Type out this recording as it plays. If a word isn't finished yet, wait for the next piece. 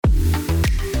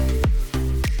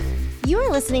You are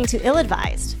listening to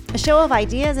Ill-Advised, a show of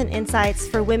ideas and insights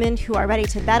for women who are ready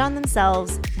to bet on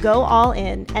themselves, go all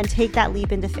in, and take that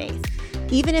leap into faith,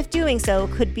 even if doing so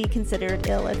could be considered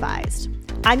ill-advised.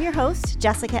 I'm your host,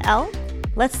 Jessica L.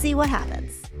 Let's see what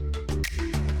happens.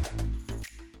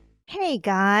 Hey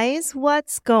guys,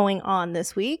 what's going on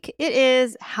this week? It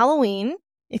is Halloween,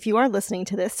 if you are listening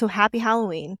to this, so happy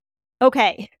Halloween.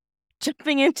 Okay,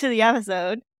 jumping into the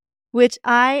episode, which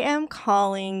I am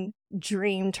calling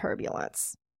Dream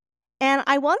Turbulence. And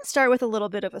I want to start with a little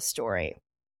bit of a story.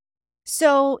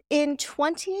 So in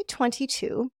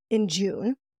 2022, in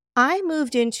June, I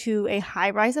moved into a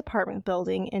high-rise apartment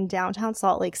building in downtown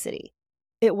Salt Lake City.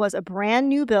 It was a brand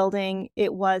new building.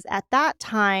 It was, at that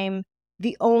time,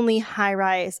 the only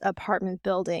high-rise apartment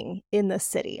building in the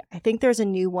city. I think there's a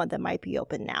new one that might be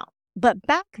open now. But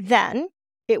back then,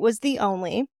 it was the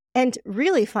only. And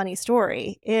really funny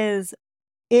story is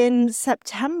in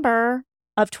September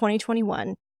of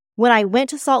 2021, when I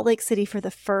went to Salt Lake City for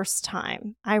the first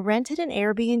time, I rented an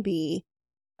Airbnb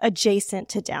adjacent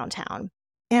to downtown.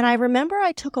 And I remember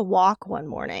I took a walk one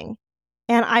morning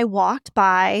and I walked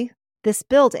by this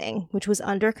building, which was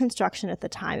under construction at the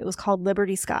time. It was called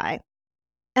Liberty Sky.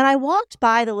 And I walked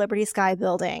by the Liberty Sky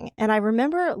building and I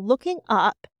remember looking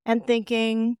up and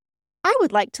thinking, I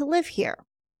would like to live here.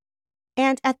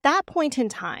 And at that point in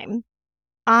time,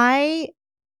 I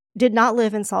did not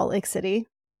live in Salt Lake City.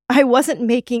 I wasn't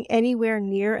making anywhere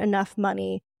near enough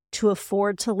money to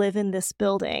afford to live in this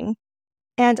building.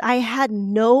 And I had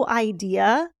no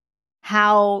idea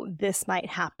how this might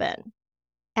happen.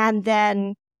 And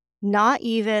then not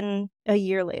even a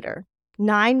year later,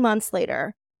 9 months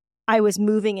later, I was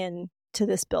moving into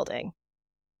this building.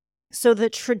 So the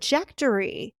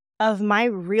trajectory of my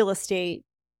real estate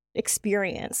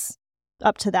experience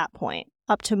up to that point,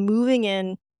 up to moving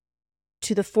in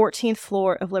to the 14th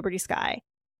floor of Liberty Sky,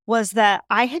 was that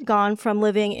I had gone from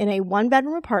living in a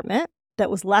one-bedroom apartment that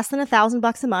was less than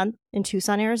 $1,000 a month in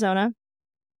Tucson, Arizona,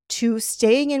 to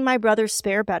staying in my brother's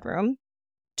spare bedroom,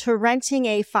 to renting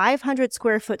a 500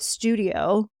 square foot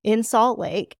studio in Salt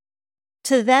Lake,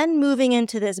 to then moving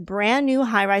into this brand new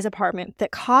high-rise apartment that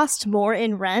cost more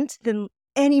in rent than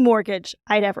any mortgage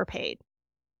I'd ever paid.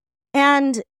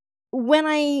 And when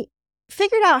I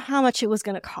figured out how much it was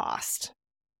going to cost,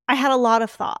 I had a lot of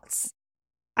thoughts.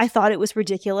 I thought it was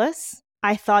ridiculous.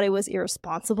 I thought it was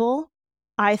irresponsible.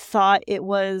 I thought it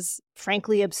was,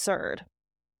 frankly, absurd.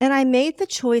 And I made the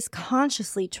choice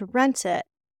consciously to rent it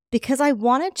because I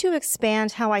wanted to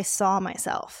expand how I saw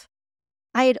myself.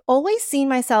 I had always seen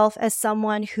myself as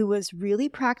someone who was really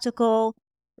practical,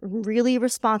 really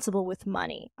responsible with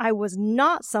money. I was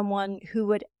not someone who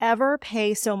would ever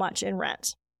pay so much in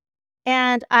rent.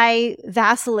 And I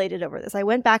vacillated over this. I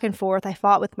went back and forth. I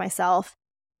fought with myself.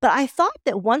 But I thought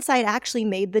that once I'd actually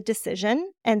made the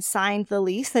decision and signed the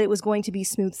lease, that it was going to be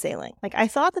smooth sailing. Like, I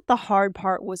thought that the hard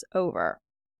part was over.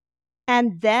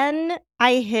 And then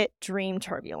I hit dream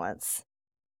turbulence.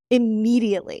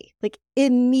 Immediately.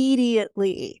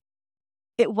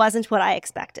 It wasn't what I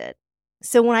expected.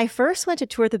 So when I first went to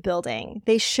tour the building,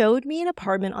 they showed me an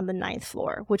apartment on the 9th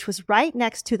floor, which was right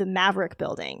next to the Maverick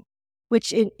building,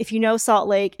 which, if you know Salt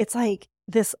Lake, it's like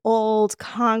this old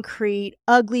concrete,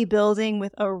 ugly building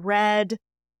with a red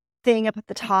thing up at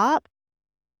the top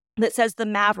that says the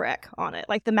Maverick on it,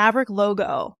 like the Maverick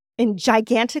logo in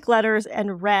gigantic letters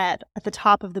and red at the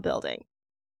top of the building.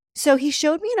 So he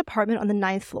showed me an apartment on the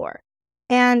 9th floor.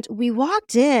 And we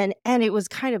walked in and it was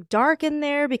kind of dark in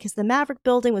there because the Maverick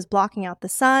building was blocking out the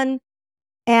sun.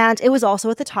 And it was also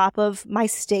at the top of my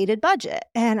stated budget.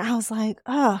 And I was like,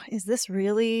 oh, is this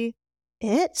really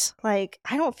it? Like,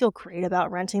 I don't feel great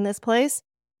about renting this place.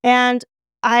 And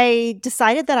I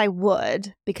decided that I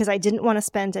would because I didn't want to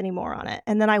spend any more on it.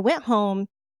 And then I went home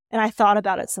and I thought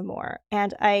about it some more.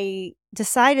 And I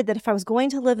decided that if I was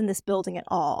going to live in this building at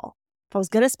all, if I was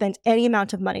going to spend any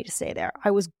amount of money to stay there,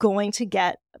 I was going to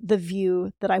get the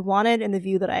view that I wanted and the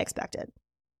view that I expected.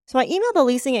 So I emailed the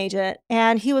leasing agent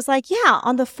and he was like, yeah,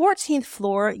 on the 14th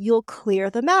floor, you'll clear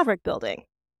the Maverick building.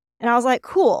 And I was like,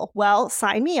 cool, well,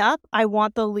 sign me up. I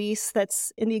want the lease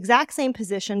that's in the exact same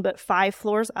position, but 5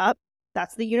 floors up.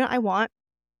 That's the unit I want.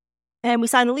 And we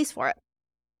signed the lease for it.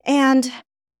 And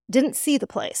didn't see the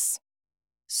place.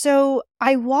 So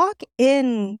I walk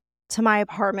in to my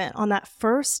apartment on that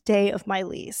first day of my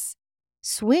lease,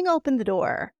 swing open the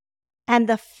door, and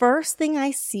the first thing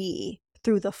I see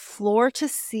through the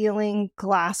floor-to-ceiling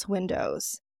glass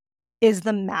windows is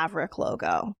the Maverick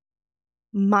logo.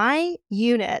 My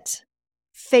unit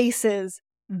faces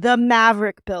the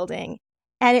Maverick building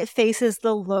and it faces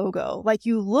the logo. Like,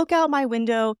 you look out my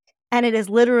window and it is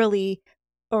literally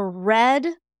a red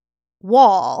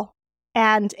wall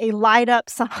and a light up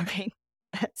sign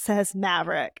that says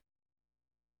Maverick.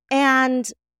 And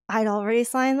I'd already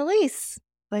signed the lease.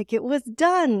 Like, it was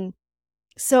done.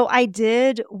 So I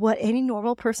did what any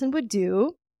normal person would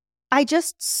do. I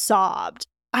just sobbed.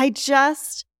 I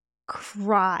just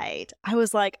cried. I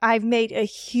was like, I've made a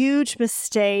huge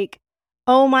mistake.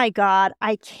 Oh my God,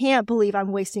 I can't believe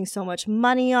I'm wasting so much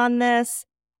money on this.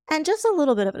 And just a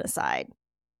little bit of an aside.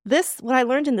 What I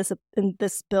learned in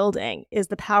this building is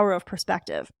the power of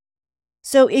perspective.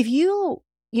 So if you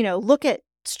look at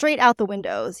straight out the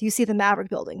windows, you see the Maverick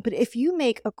building. But if you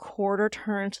make a quarter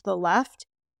turn to the left,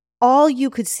 all you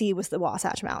could see was the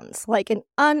Wasatch Mountains, like an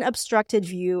unobstructed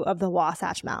view of the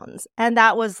Wasatch Mountains. And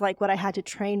that was like what I had to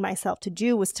train myself to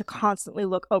do, was to constantly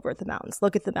look over at the mountains,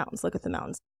 look at the mountains, look at the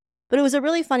mountains. But it was a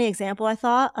really funny example, I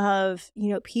thought, of,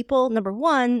 people, number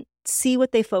one, see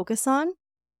what they focus on.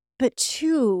 But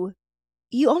two,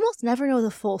 you almost never know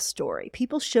the full story.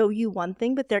 People show you one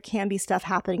thing, but there can be stuff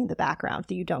happening in the background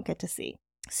that you don't get to see.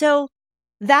 So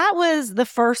that was the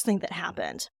first thing that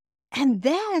happened. And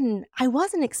then I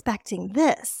wasn't expecting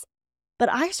this, but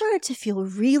I started to feel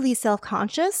really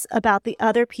self-conscious about the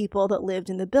other people that lived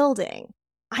in the building.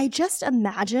 I just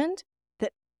imagined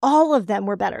that all of them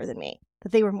were better than me,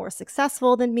 that they were more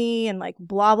successful than me, and like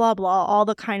blah, blah, blah, all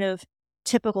the kind of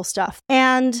typical stuff.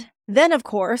 And then, of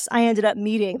course, I ended up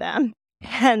meeting them,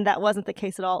 and that wasn't the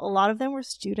case at all. A lot of them were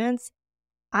students.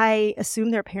 I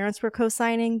assumed their parents were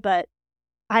co-signing, but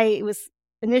I was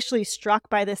initially struck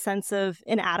by this sense of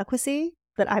inadequacy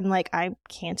that I'm like, I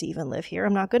can't even live here.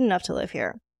 I'm not good enough to live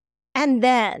here. And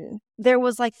then there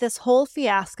was like this whole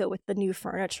fiasco with the new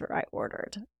furniture I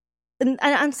ordered. And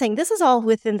I'm saying this is all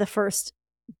within the first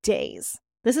days.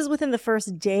 This is within the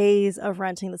first days of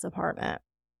renting this apartment.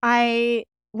 I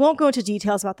won't go into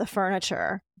details about the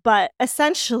furniture, but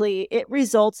essentially it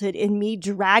resulted in me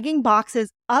dragging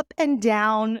boxes up and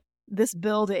down this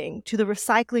building to the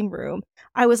recycling room.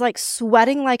 I was like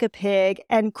sweating like a pig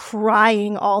and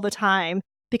crying all the time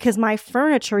because my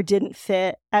furniture didn't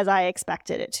fit as I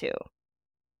expected it to.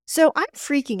 So I'm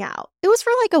freaking out. It was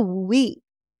for like a week.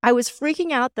 I was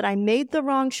freaking out that I made the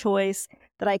wrong choice,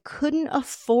 that I couldn't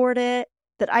afford it,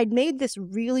 that I'd made this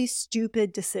really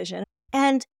stupid decision.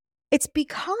 And it's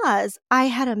because I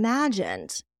had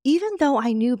imagined, even though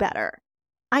I knew better,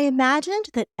 I imagined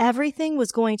that everything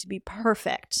was going to be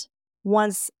perfect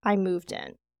once I moved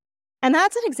in. And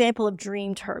that's an example of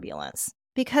dream turbulence,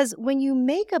 because when you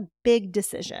make a big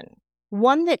decision,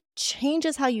 one that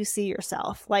changes how you see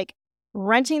yourself, like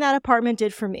renting that apartment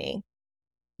did for me,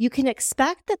 you can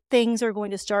expect that things are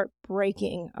going to start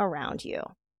breaking around you.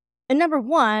 And number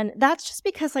one, that's just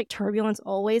because like turbulence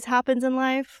always happens in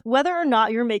life. Whether or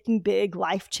not you're making big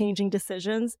life-changing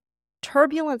decisions,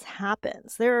 turbulence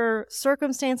happens. There are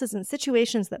circumstances and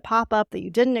situations that pop up that you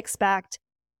didn't expect,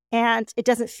 and it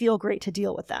doesn't feel great to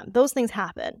deal with them. Those things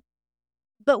happen.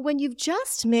 But when you've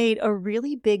just made a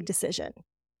really big decision,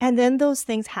 and then those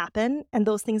things happen, and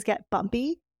those things get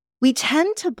bumpy, we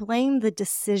tend to blame the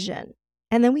decision,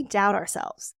 and then we doubt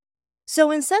ourselves. So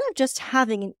instead of just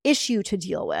having an issue to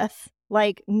deal with,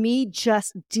 like me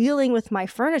just dealing with my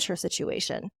furniture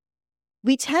situation,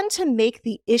 we tend to make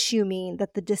the issue mean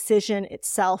that the decision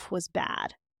itself was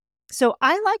bad. So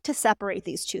I like to separate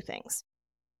these two things.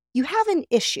 You have an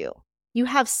issue. You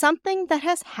have something that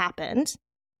has happened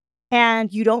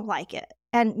and you don't like it.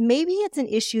 And maybe it's an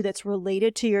issue that's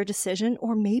related to your decision,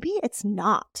 or maybe it's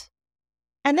not.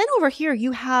 And then over here,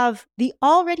 you have the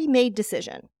already made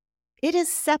decision. It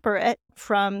is separate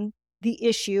from the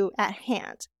issue at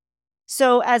hand.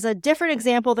 So as a different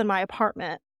example than my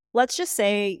apartment, let's just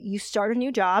say you start a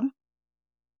new job.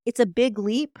 It's a big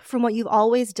leap from what you've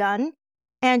always done.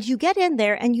 And you get in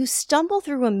there and you stumble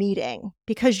through a meeting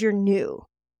because you're new.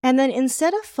 And then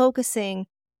instead of focusing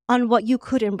on what you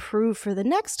could improve for the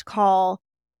next call,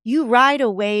 you ride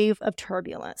a wave of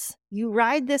turbulence. You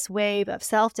ride this wave of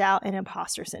self-doubt and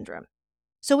imposter syndrome.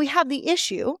 So we have the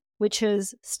issue, which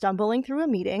is stumbling through a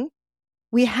meeting.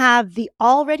 We have the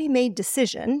already made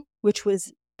decision, which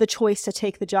was the choice to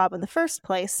take the job in the first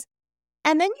place.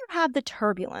 And then you have the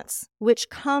turbulence, which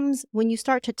comes when you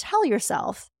start to tell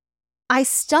yourself, I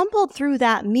stumbled through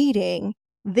that meeting,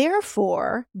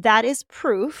 therefore that is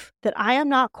proof that I am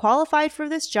not qualified for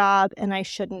this job and I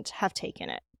shouldn't have taken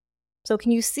it. So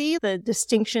can you see the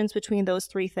distinctions between those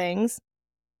three things?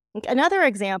 Another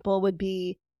example would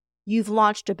be you've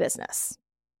launched a business.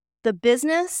 The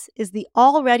business is the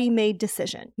already made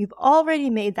decision. You've already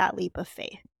made that leap of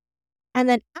faith. And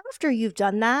then after you've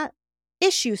done that,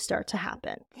 issues start to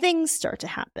happen. Things start to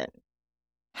happen.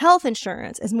 Health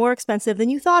insurance is more expensive than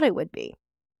you thought it would be.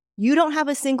 You don't have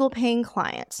a single paying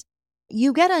client.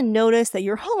 you get a notice that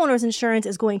your homeowner's insurance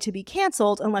is going to be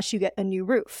canceled unless you get a new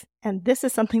roof. And this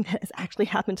is something that has actually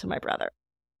happened to my brother.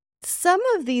 Some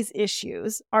of these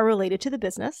issues are related to the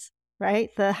business, right?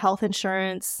 The health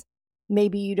insurance.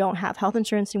 Maybe you don't have health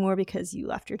insurance anymore because you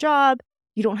left your job.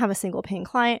 You don't have a single paying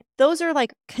client. Those are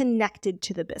like connected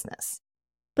to the business.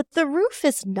 But the roof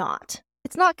is not.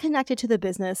 It's not connected to the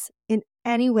business in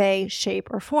any way, shape,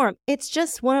 or form. It's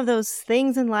just one of those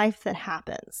things in life that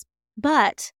happens.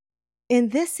 But in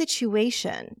this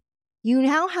situation, you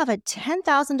now have a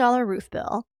 $10,000 roof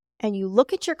bill, and you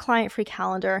look at your client-free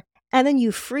calendar, and then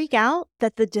you freak out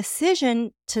that the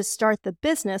decision to start the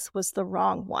business was the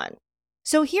wrong one.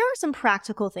 So here are some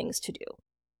practical things to do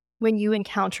when you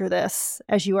encounter this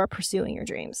as you are pursuing your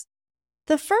dreams.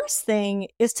 The first thing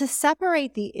is to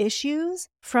separate the issues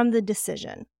from the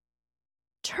decision.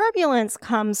 Turbulence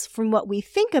comes from what we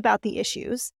think about the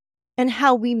issues and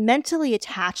how we mentally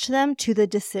attach them to the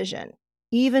decision,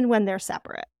 even when they're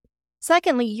separate.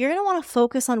 Secondly, you're going to want to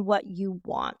focus on what you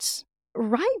want.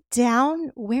 Write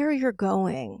down where you're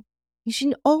going. You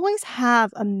should always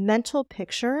have a mental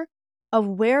picture of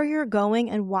where you're going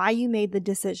and why you made the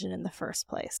decision in the first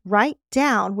place. Write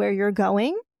down where you're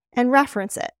going and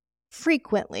reference it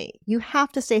frequently. You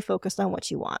have to stay focused on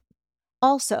what you want.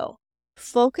 Also,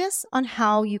 focus on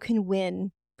how you can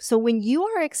win. So when you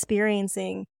are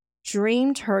experiencing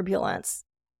dream turbulence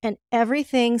and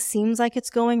everything seems like it's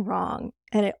going wrong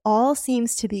and it all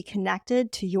seems to be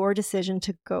connected to your decision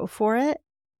to go for it,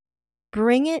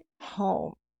 bring it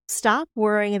home. Stop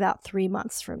worrying about 3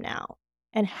 months from now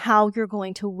and how you're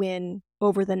going to win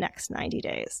over the next 90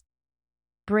 days.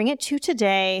 Bring it to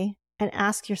today and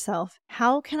ask yourself,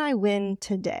 how can I win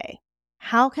today?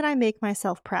 How can I make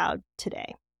myself proud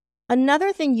today?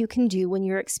 Another thing you can do when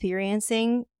you're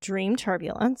experiencing dream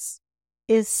turbulence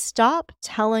is stop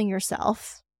telling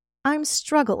yourself, I'm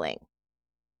struggling.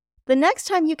 The next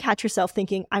time you catch yourself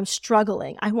thinking, I'm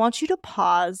struggling, I want you to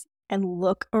pause and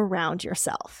look around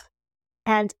yourself.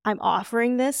 And I'm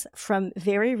offering this from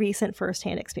very recent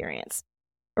firsthand experience.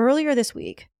 Earlier this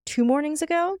week, 2 mornings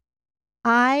ago,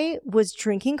 I was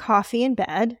drinking coffee in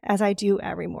bed, as I do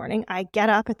every morning. I get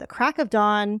up at the crack of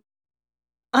dawn,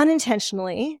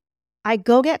 unintentionally. I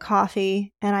go get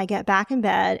coffee, and I get back in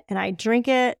bed, and I drink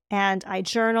it, and I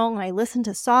journal, and I listen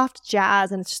to soft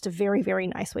jazz, and it's just a very, very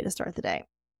nice way to start the day.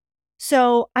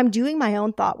 So I'm doing my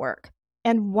own thought work,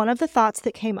 and one of the thoughts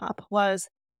that came up was,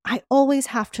 I always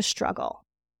have to struggle,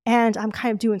 and I'm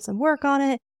kind of doing some work on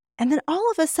it, and then all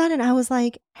of a sudden, I was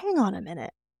like, hang on a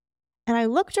minute. And I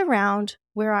looked around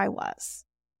where I was.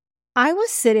 I was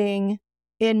sitting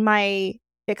in my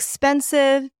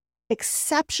expensive,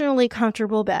 exceptionally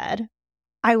comfortable bed.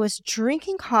 I was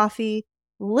drinking coffee,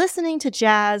 listening to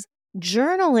jazz,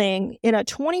 journaling in a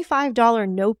 $25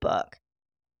 notebook.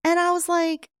 And I was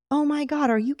like, oh my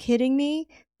God, are you kidding me?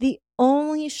 The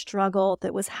only struggle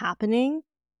that was happening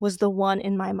was the one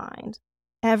in my mind.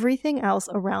 Everything else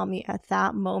around me at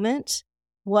that moment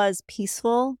was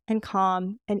peaceful and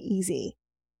calm and easy.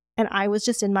 And I was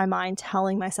just in my mind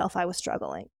telling myself I was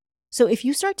struggling. So if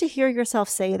you start to hear yourself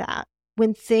say that,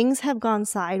 when things have gone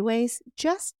sideways,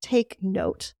 just take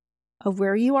note of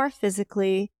where you are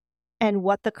physically and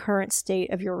what the current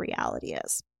state of your reality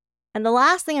is. And the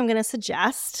last thing I'm going to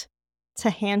suggest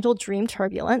to handle dream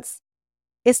turbulence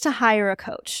is to hire a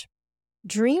coach.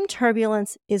 Dream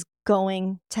turbulence is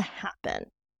going to happen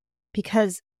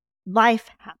because life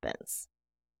happens.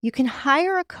 You can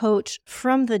hire a coach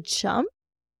from the jump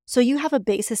so you have a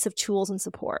basis of tools and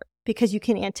support because you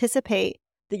can anticipate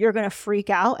that you're going to freak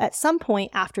out at some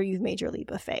point after you've made your leap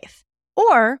of faith.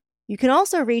 Or you can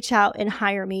also reach out and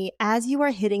hire me as you are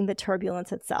hitting the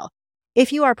turbulence itself.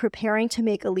 If you are preparing to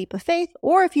make a leap of faith,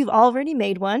 or if you've already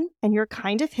made one and you're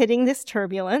kind of hitting this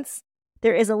turbulence,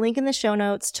 there is a link in the show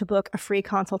notes to book a free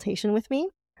consultation with me.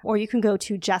 Or you can go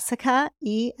to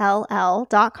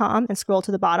jessicaell.com and scroll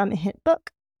to the bottom and hit book.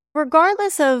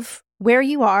 Regardless of where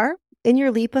you are in your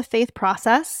leap of faith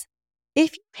process,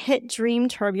 if you hit dream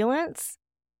turbulence,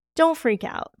 don't freak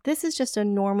out. This is just a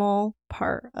normal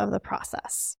part of the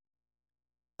process.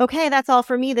 Okay, that's all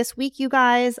for me this week, you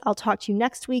guys. I'll talk to you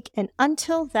next week. And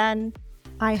until then,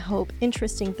 I hope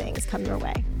interesting things come your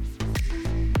way.